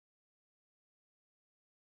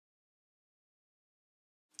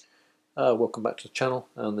Welcome back to the channel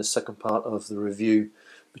and this second part of the review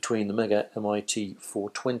between the Megger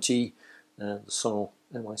MIT-420 and the Sonel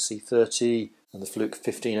MIC-30 and the Fluke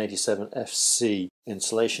 1587 FC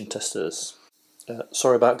insulation testers.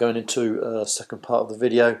 Sorry about going into a second part of the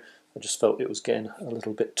video. I just felt it was getting a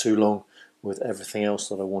little bit too long with everything else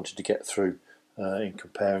that I wanted to get through in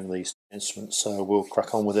comparing these instruments, so we'll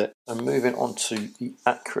crack on with it. And moving on to the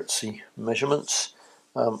accuracy measurements.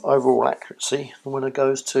 Overall accuracy, the winner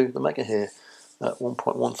goes to the Megger here at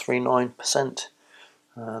 1.139%.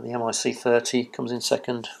 The MIC-30 comes in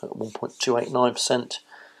second at 1.289%.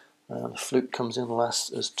 The Fluke comes in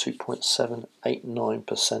last as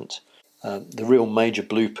 2.789%. The real major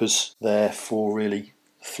bloopers there for really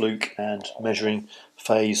Fluke and measuring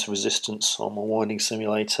phase resistance on my winding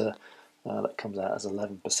simulator, that comes out as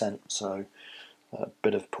 11%, so a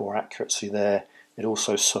bit of poor accuracy there. It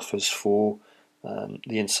also suffers for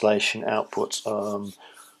the insulation output.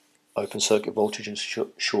 Open circuit voltage and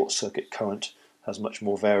short circuit current has much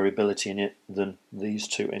more variability in it than these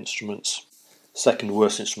two instruments. Second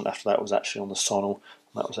worst instrument after that was actually on the Sonel,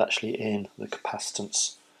 and that was actually in the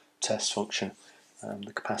capacitance test function.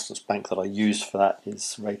 The capacitance bank that I used for that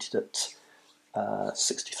is rated at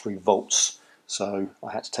 63 volts, so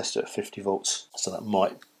I had to test it at 50 volts, so that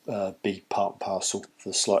might be part and parcel for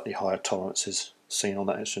the slightly higher tolerances seen on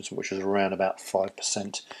that instrument, which is around about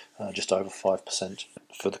 5%, just over 5%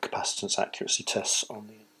 for the capacitance accuracy tests on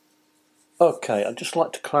the. Okay, I'd just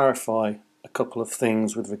like to clarify a couple of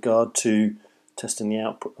things with regard to testing the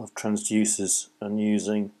output of transducers and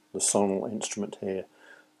using the Sonel instrument here,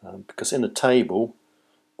 because in the table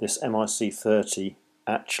this MIC-30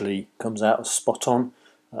 actually comes out as spot on,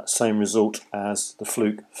 same result as the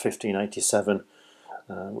Fluke 1587,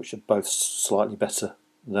 which are both slightly better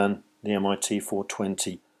than the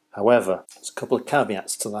MIT-420. However, there's a couple of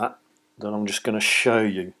caveats to that I'm just going to show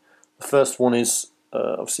you. The first one is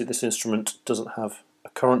obviously this instrument doesn't have a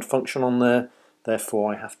current function on there,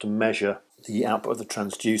 therefore I have to measure the output of the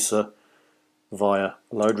transducer via a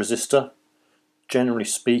load resistor. Generally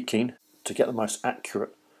speaking, to get the most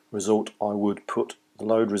accurate result, I would put the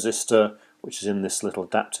load resistor, which is in this little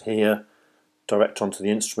adapter here, direct onto the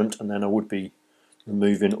instrument, and then I would be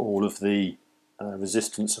removing all of the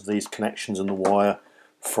resistance of these connections and the wire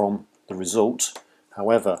from the result.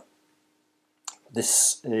 However,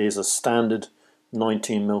 this is a standard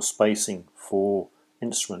 19mm spacing for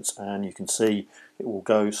instruments, and you can see it will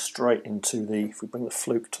go straight into the, if we bring the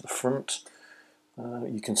Fluke to the front,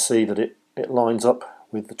 you can see that it lines up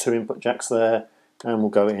with the two input jacks there and will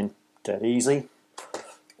go in dead easy.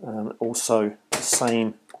 Also the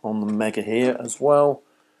same on the Megger here as well,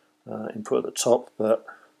 input at the top, but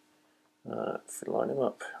if you line them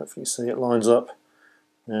up, hopefully you see it lines up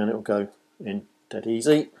and it will go in dead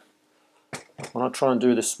easy. When I try and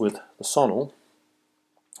do this with the Sonel,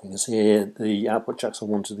 you can see here the output jacks are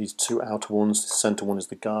one to these two outer ones. The centre one is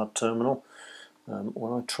the guard terminal.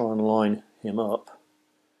 When I try and line him up,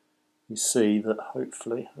 you see that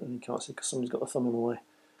hopefully, and you can't see because somebody's got the thumb in the way,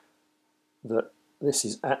 that this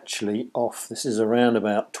is actually off. This is around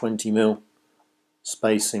about 20mm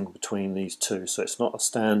spacing between these two, so it's not a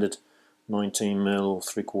standard 19mm or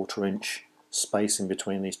 3/4 inch spacing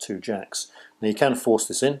between these two jacks. Now you can force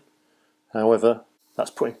this in, however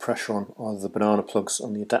that's putting pressure on either the banana plugs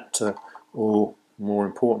on the adapter or, more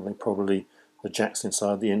importantly, probably the jacks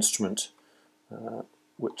inside the instrument,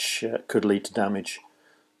 which could lead to damage.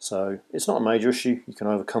 So it's not a major issue, you can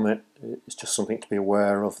overcome it. It's just something to be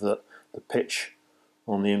aware of, that the pitch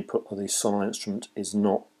on the input of the Sonel instrument is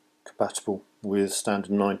not compatible with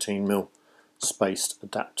standard 19mm spaced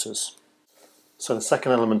adapters. So the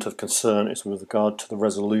second element of concern is with regard to the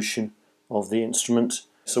resolution of the instrument.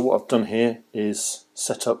 So what I've done here is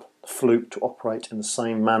set up the Fluke to operate in the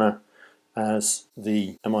same manner as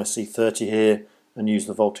the MIC-30 here and use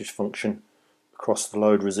the voltage function across the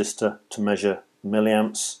load resistor to measure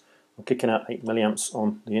milliamps. I'm kicking out 8 milliamps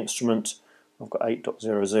on the instrument. I've got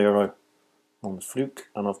 8.00 on the Fluke,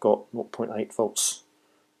 and I've got 0.8 volts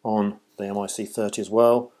on the MIC-30 as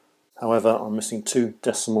well. However, I'm missing 2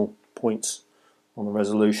 decimal points on the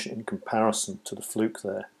resolution in comparison to the Fluke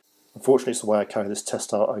there. Unfortunately, it's the way I carry this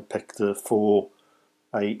test out. I pick the 4,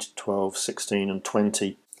 8, 12, 16 and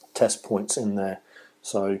 20 test points in there.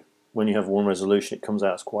 So when you have one resolution, it comes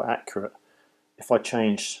out as quite accurate. If I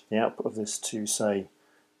change the output of this to, say,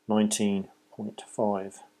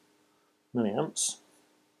 19.5 milliamps,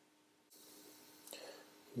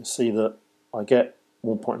 you see that I get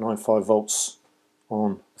 1.95 volts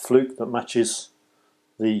on Fluke that matches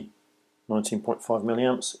the 19.5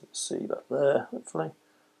 milliamps. You can see that there, hopefully.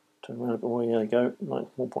 Turn around a bit more, there you go,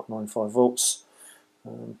 1.95 volts.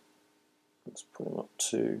 let's put him up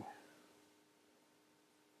to,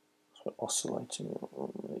 so oscillating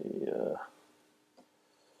on the,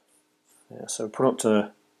 yeah, so put up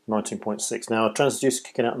to 19.6. Now a transducer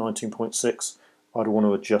kicking out 19.6, I'd want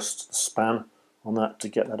to adjust the span on that to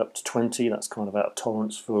get that up to 20. That's kind of out of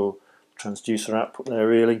tolerance for transducer output there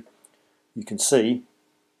really. You can see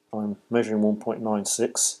I'm measuring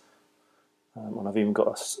 1.96, and I've even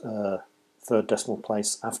got a third decimal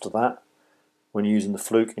place after that when using the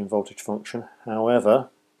Fluke in voltage function. However,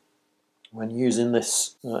 when using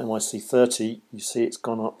this MIC-30, you see it's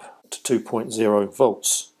gone up to 2.0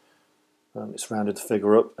 volts. It's rounded the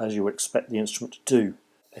figure up as you would expect the instrument to do.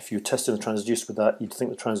 If you were testing the transducer with that, you'd think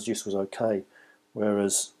the transducer was okay,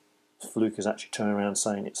 whereas Fluke is actually turning around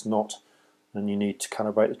saying it's not, and you need to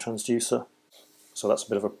calibrate the transducer. So that's a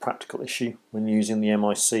bit of a practical issue when using the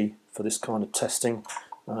MIC for this kind of testing.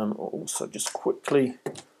 Also, just quickly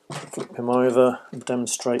flip him over and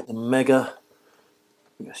demonstrate the Megger.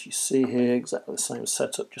 Yes, you see here exactly the same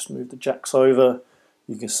setup, just move the jacks over.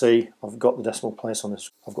 You can see I've got the decimal place on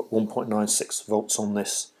this. I've got 1.96 volts on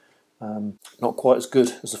this. Not quite as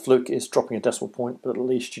good as the Fluke is, dropping a decimal point, but at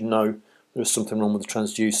least you know there is something wrong with the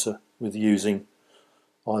transducer with using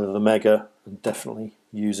either the Megger and definitely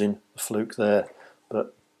using the Fluke there,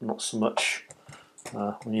 but not so much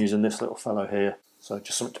when using this little fellow here. So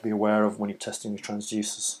just something to be aware of when you're testing your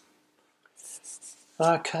transducers.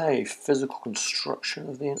 Okay, physical construction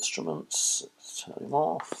of the instruments. Let's turn him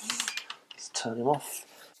off. Let's turn him off.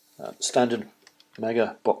 Standard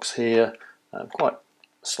Megger box here, quite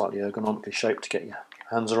slightly ergonomically shaped to get your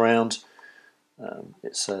hands around.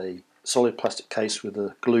 It's a solid plastic case with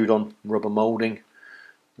a glued on rubber moulding.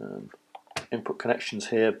 Input connections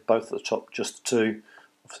here, both at the top, just the two.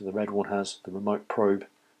 Obviously the red one has the remote probe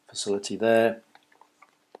facility there.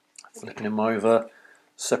 Flipping them over,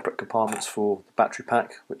 separate compartments for the battery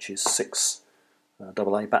pack, which is 6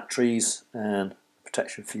 AA batteries, and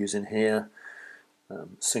protection fuse in here.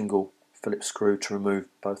 Single Phillips screw to remove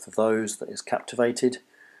both of those that is captivated,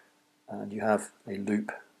 and you have a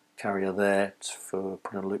loop carrier there for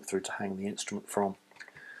putting a loop through to hang the instrument from.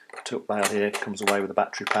 The tilt bail here comes away with the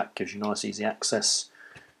battery pack, gives you nice easy access,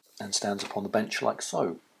 and stands up on the bench like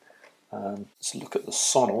so. Let's look at the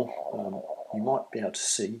Sonel. You might be able to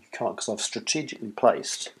see, you can't because I've strategically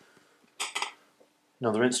placed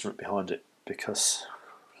another instrument behind it, because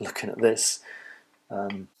looking at this,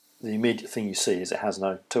 the immediate thing you see is it has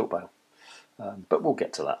no tilt bail, but we'll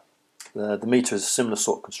get to that. The meter is a similar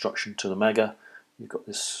sort of construction to the Megger. You've got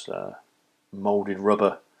this moulded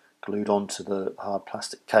rubber glued onto the hard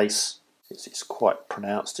plastic case. It's quite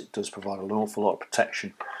pronounced. It does provide an awful lot of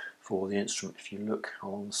protection for the instrument. If you look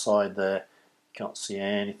along the side there, you can't see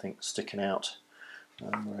anything sticking out,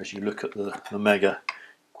 whereas you look at the Megger,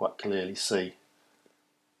 quite clearly see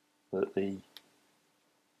that the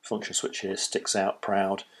function switch here sticks out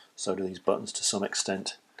proud. So do these buttons to some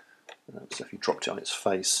extent. So if you dropped it on its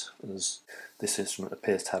face, this instrument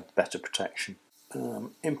appears to have better protection.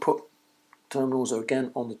 Input terminals are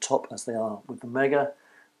again on the top as they are with the Megger,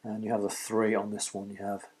 and you have the 3 on this one. You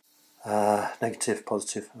have negative,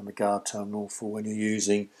 positive, and the guard terminal for when you're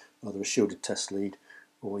using either a shielded test lead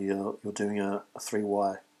or you're doing a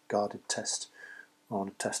 3-wire guarded test on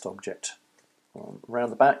a test object. Around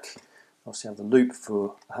the back, obviously you have the loop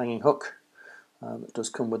for a hanging hook that does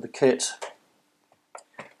come with the kit.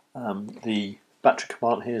 The battery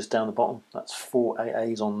compartment here is down the bottom. That's 4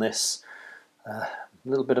 AAs on this. A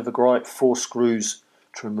little bit of a gripe, 4 screws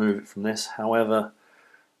to remove it from this. However,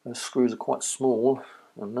 those screws are quite small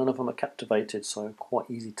and none of them are captivated, so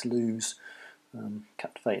quite easy to lose.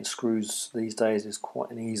 Captivating screws these days is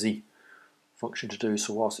quite an easy function to do,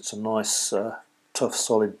 so whilst it's a nice tough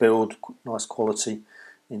solid build, nice quality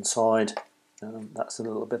inside, that's a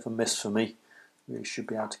little bit of a miss for me. You should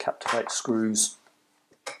be able to captivate screws.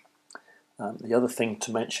 The other thing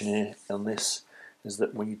to mention here on this is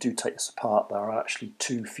that when you do take this apart, there are actually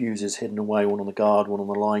 2 fuses hidden away, one on the guard, one on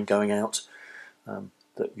the line going out,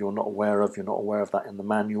 that you're not aware of. You're not aware of that in the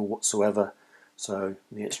manual whatsoever. So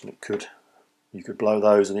the instrument you could blow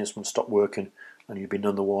those and the instrument stop working, and you'd be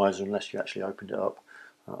none the wiser unless you actually opened it up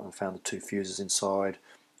and found the 2 fuses inside.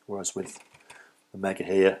 Whereas with the Megger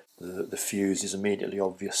here, the fuse is immediately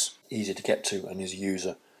obvious, easy to get to, and is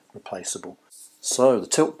user replaceable. So the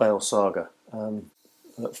tilt bail saga.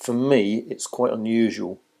 For me, it's quite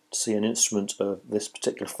unusual to see an instrument of this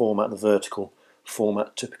particular format, the vertical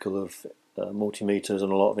format, typical of multimeters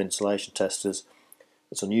and a lot of insulation testers.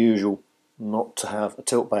 It's unusual not to have a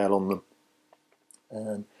tilt bail on them,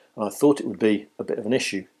 and I thought it would be a bit of an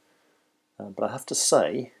issue, but I have to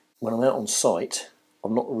say, when I'm out on site,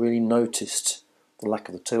 I've not really noticed the lack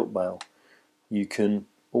of the tilt bail. you can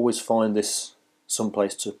always find this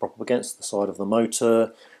someplace to prop up against the side of the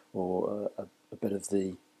motor, or a bit of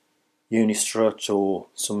the unistrut, or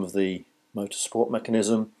some of the motor support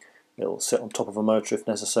mechanism. It'll sit on top of a motor if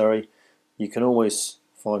necessary. You can always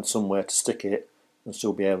find somewhere to stick it and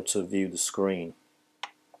still be able to view the screen.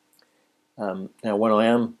 Now when I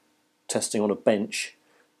am testing on a bench,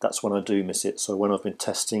 that's when I do miss it. So when I've been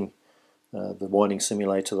testing the winding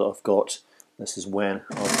simulator that I've got, this is when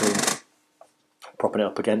I've been propping it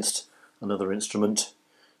up against another instrument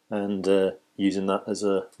and using that as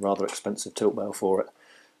a rather expensive tilt bell for it.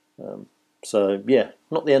 So yeah,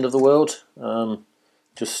 not the end of the world,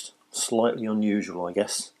 just slightly unusual, I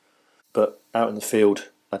guess. But out in the field,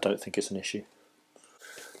 I don't think it's an issue.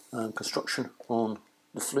 Construction on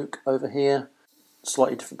the Fluke over here.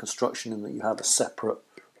 Slightly different construction in that you have a separate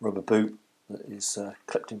rubber boot that is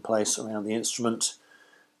clipped in place around the instrument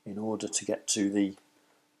in order to get to the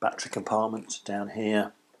battery compartment down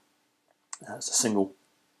here. It's a single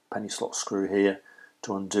penny slot screw here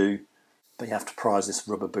to undo, but you have to prise this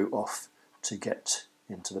rubber boot off to get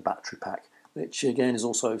into the battery pack, which again is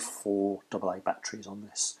also for AA batteries on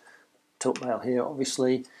this tilt bell here,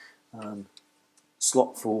 obviously.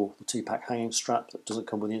 Slot for the T-pack hanging strap that doesn't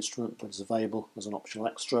come with the instrument but is available as an optional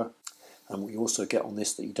extra. And what you also get on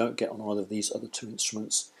this that you don't get on either of these other two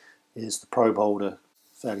instruments is the probe holder,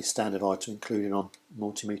 fairly standard item included on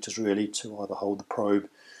multimeters really, to either hold the probe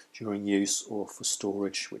during use or for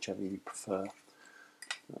storage, whichever you prefer.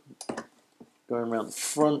 Going around the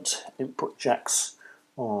front, input jacks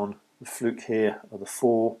on the Fluke here are the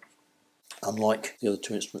 4. Unlike the other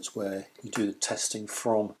two instruments where you do the testing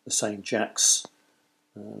from the same jacks,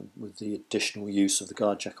 with the additional use of the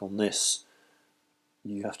guard jack on this,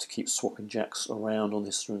 you have to keep swapping jacks around on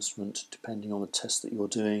this instrument depending on the test that you're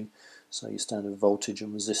doing. So your standard voltage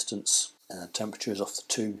and resistance, temperature is off the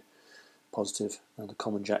 2 positive and the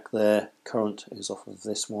common jack there, current is off of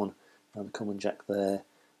this one and the common jack there,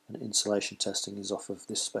 and insulation testing is off of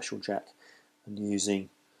this special jack, and using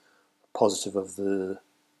positive of the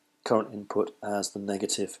current input as the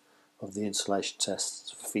negative of the insulation test.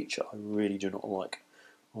 It's a feature I really do not like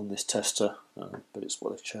on this tester, but it's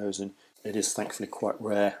what they've chosen. It is thankfully quite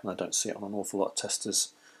rare, and I don't see it on an awful lot of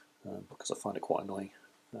testers because I find it quite annoying.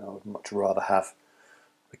 I would much rather have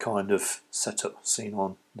the kind of setup seen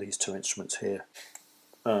on these two instruments here.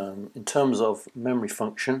 In terms of memory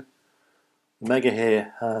function, the Megger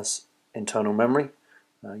here has internal memory.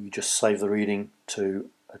 You just save the reading to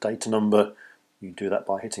a data number. You do that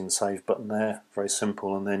by hitting the save button there, very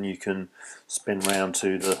simple, and then you can spin round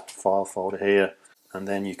to the file folder here, and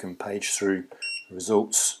then you can page through the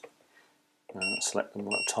results, select them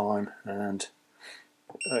one at a time, and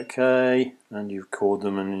OK, and you record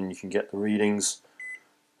them, and then you can get the readings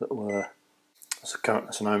that were.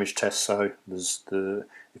 That's an ohmage test, so there's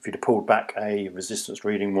if you'd have pulled back a resistance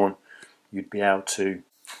reading one, you'd be able to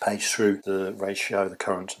page through the ratio, the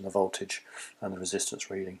current and the voltage and the resistance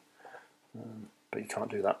reading. But you can't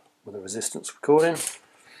do that with a resistance recording.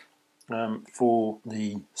 For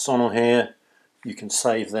the Sonel here, you can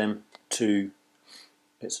save them to,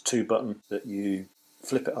 it's a 2 button that you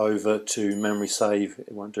flip it over to memory save.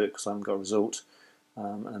 It won't do it because I haven't got a result.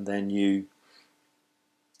 And then you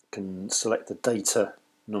can select the data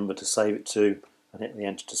number to save it to and hit the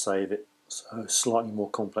enter to save it. So slightly more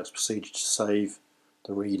complex procedure to save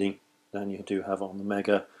the reading than you do have on the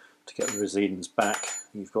Megger. To get the readings back,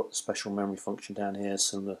 you've got the special memory function down here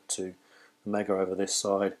similar to the Megger over this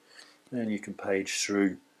side. Then you can page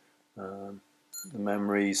through the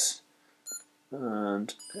memories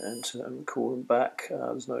and enter and call them back.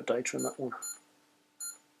 There's no data in that one.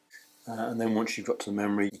 And then once you've got to the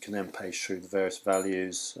memory, you can then page through the various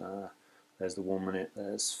values. There's the 1 minute,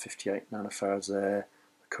 there's 58 nanofarads there,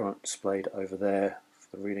 the current displayed over there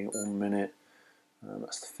for the reading at 1 minute.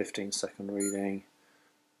 That's the 15-second reading.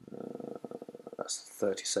 That's the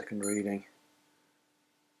 30-second reading.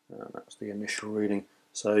 That's the initial reading.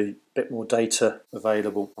 So a bit more data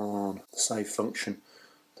available on the save function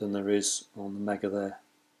than there is on the Megger there.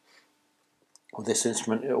 On this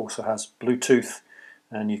instrument it also has Bluetooth,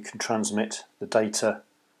 and you can transmit the data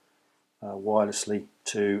wirelessly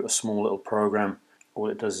to a small little program. All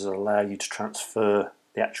it does is allow you to transfer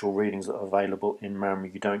the actual readings that are available in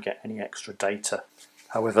memory. You don't get any extra data.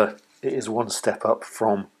 However, it is one step up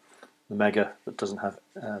from the Megger that doesn't have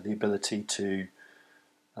the ability to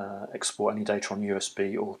export any data on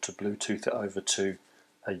USB or to Bluetooth it over to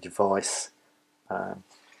a device.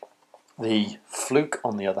 The Fluke,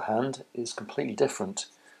 on the other hand, is completely different.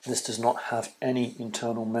 This does not have any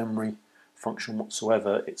internal memory function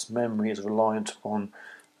whatsoever. Its memory is reliant upon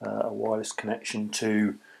a wireless connection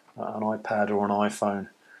to an iPad or an iPhone,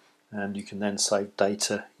 and you can then save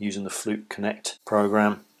data using the Fluke Connect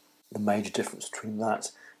program. The major difference between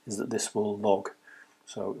that is that this will log.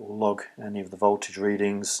 So it will log any of the voltage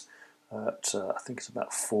readings at I think it's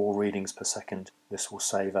about 4 readings per second. This will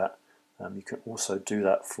save at. You can also do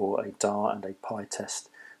that for a DAR and a pi test,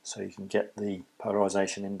 so you can get the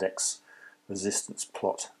polarization index resistance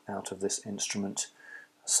plot out of this instrument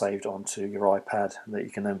saved onto your iPad that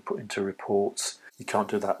you can then put into reports. You can't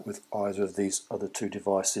do that with either of these other two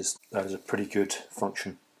devices. That is a pretty good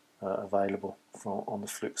function available on the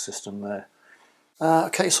Fluke system there.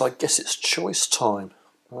 Okay, so I guess it's choice time.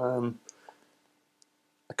 I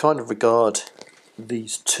kind of regard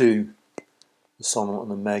these two, the Sonel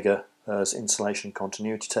and the Megger, as insulation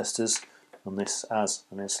continuity testers, and this as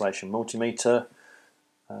an insulation multimeter.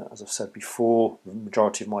 As I've said before, the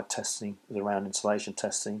majority of my testing is around insulation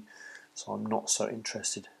testing, so I'm not so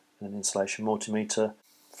interested in an insulation multimeter.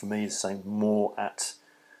 For me, it's aimed more at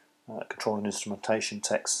control and instrumentation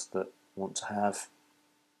techs that want to have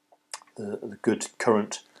the good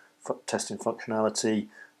current testing functionality,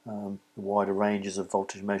 the wider ranges of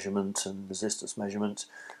voltage measurement and resistance measurement,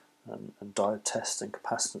 and diode test and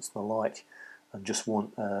capacitance and the like, and just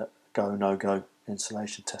want a go no-go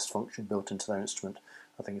insulation test function built into their instrument.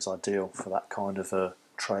 I think it's ideal for that kind of a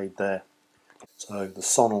trade there. So the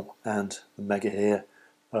Sonel and the Megger here,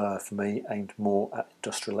 for me, aimed more at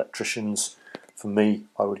industrial electricians. For me,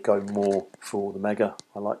 I would go more for the Megger.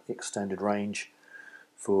 I like the extended range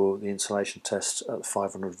for the insulation test at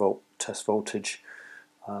 500 volt test voltage.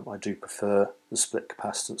 I do prefer the split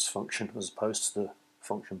capacitance function as opposed to the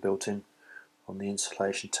function built in on the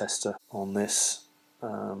insulation tester on this.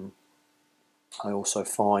 I also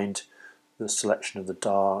find the selection of the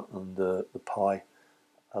DAR and the pi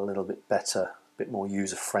a little bit better, a bit more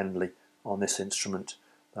user friendly on this instrument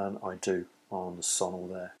than I do on the Sonel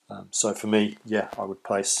there. So for me, yeah, I would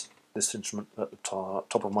place this instrument at the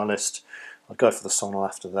top of my list. I'd go for the Sonel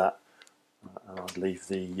after that, and I'd leave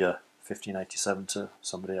the 1587 to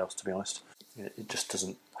somebody else, to be honest. It just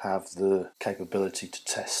doesn't have the capability to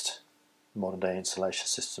test modern day insulation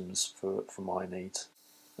systems for my needs.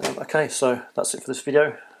 Okay, so that's it for this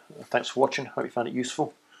video. Thanks for watching, hope you found it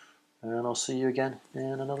useful, and I'll see you again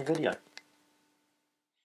in another video.